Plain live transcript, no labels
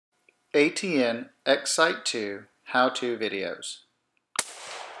ATN X-Sight 2 how-to videos.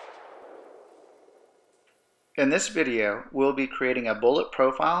 In this video, we'll be creating a bullet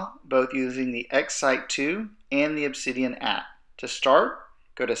profile both using the X-Sight 2 and the Obsidian app. To start,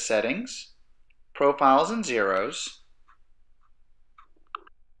 go to Settings, Profiles and Zeros.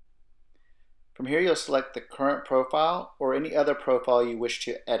 From here, you'll select the current profile or any other profile you wish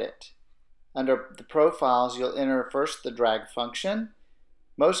to edit. Under the profiles, you'll enter first the drag function.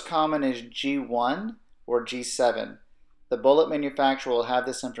 Most common is G1 or G7. The bullet manufacturer will have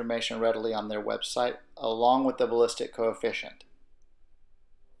this information readily on their website along with the ballistic coefficient.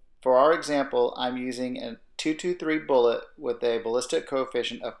 For our example, I'm using a 223 bullet with a ballistic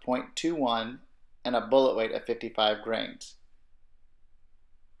coefficient of 0.21 and a bullet weight of 55 grains.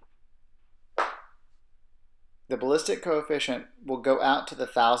 The ballistic coefficient will go out to the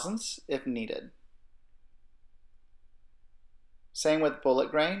thousandths if needed. Same with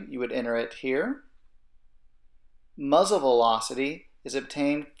bullet grain, you would enter it here. Muzzle velocity is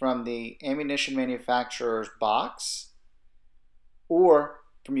obtained from the ammunition manufacturer's box or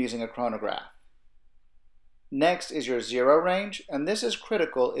from using a chronograph. Next is your zero range, and this is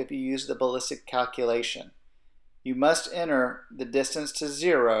critical if you use the ballistic calculation. You must enter the distance to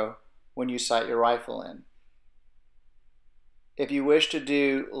zero when you sight your rifle in. If you wish to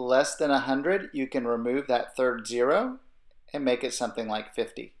do less than 100, you can remove that third zero and make it something like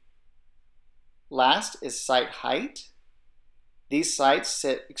 50. Last is sight height. These sights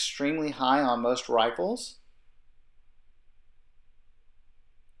sit extremely high on most rifles.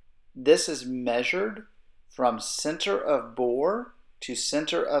 This is measured from center of bore to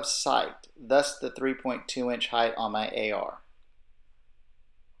center of sight, thus the 3.2 inch height on my AR.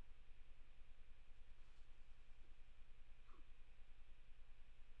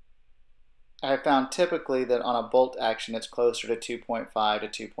 I have found typically that on a bolt action it's closer to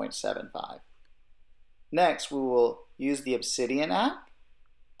 2.5 to 2.75. Next, we will use the Obsidian app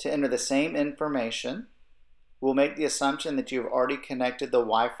to enter the same information. We'll make the assumption that you've already connected the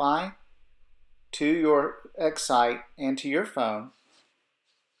Wi-Fi to your X-Sight and to your phone.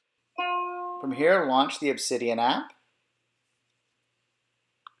 From here, launch the Obsidian app.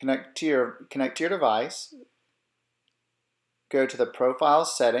 Connect to your device. Go to the Profile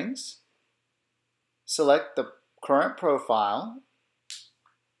settings. Select the current profile.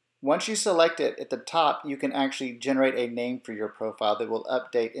 Once you select it, at the top you can actually generate a name for your profile that will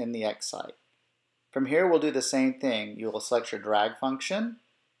update in the X-Sight. From here we'll do the same thing. You will select your drag function,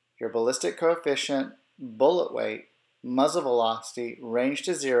 your ballistic coefficient, bullet weight, muzzle velocity, range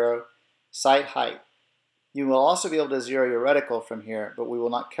to zero, sight height. You will also be able to zero your reticle from here, but we will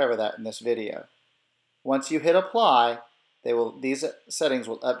not cover that in this video. Once you hit apply, these settings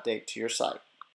will update to your sight.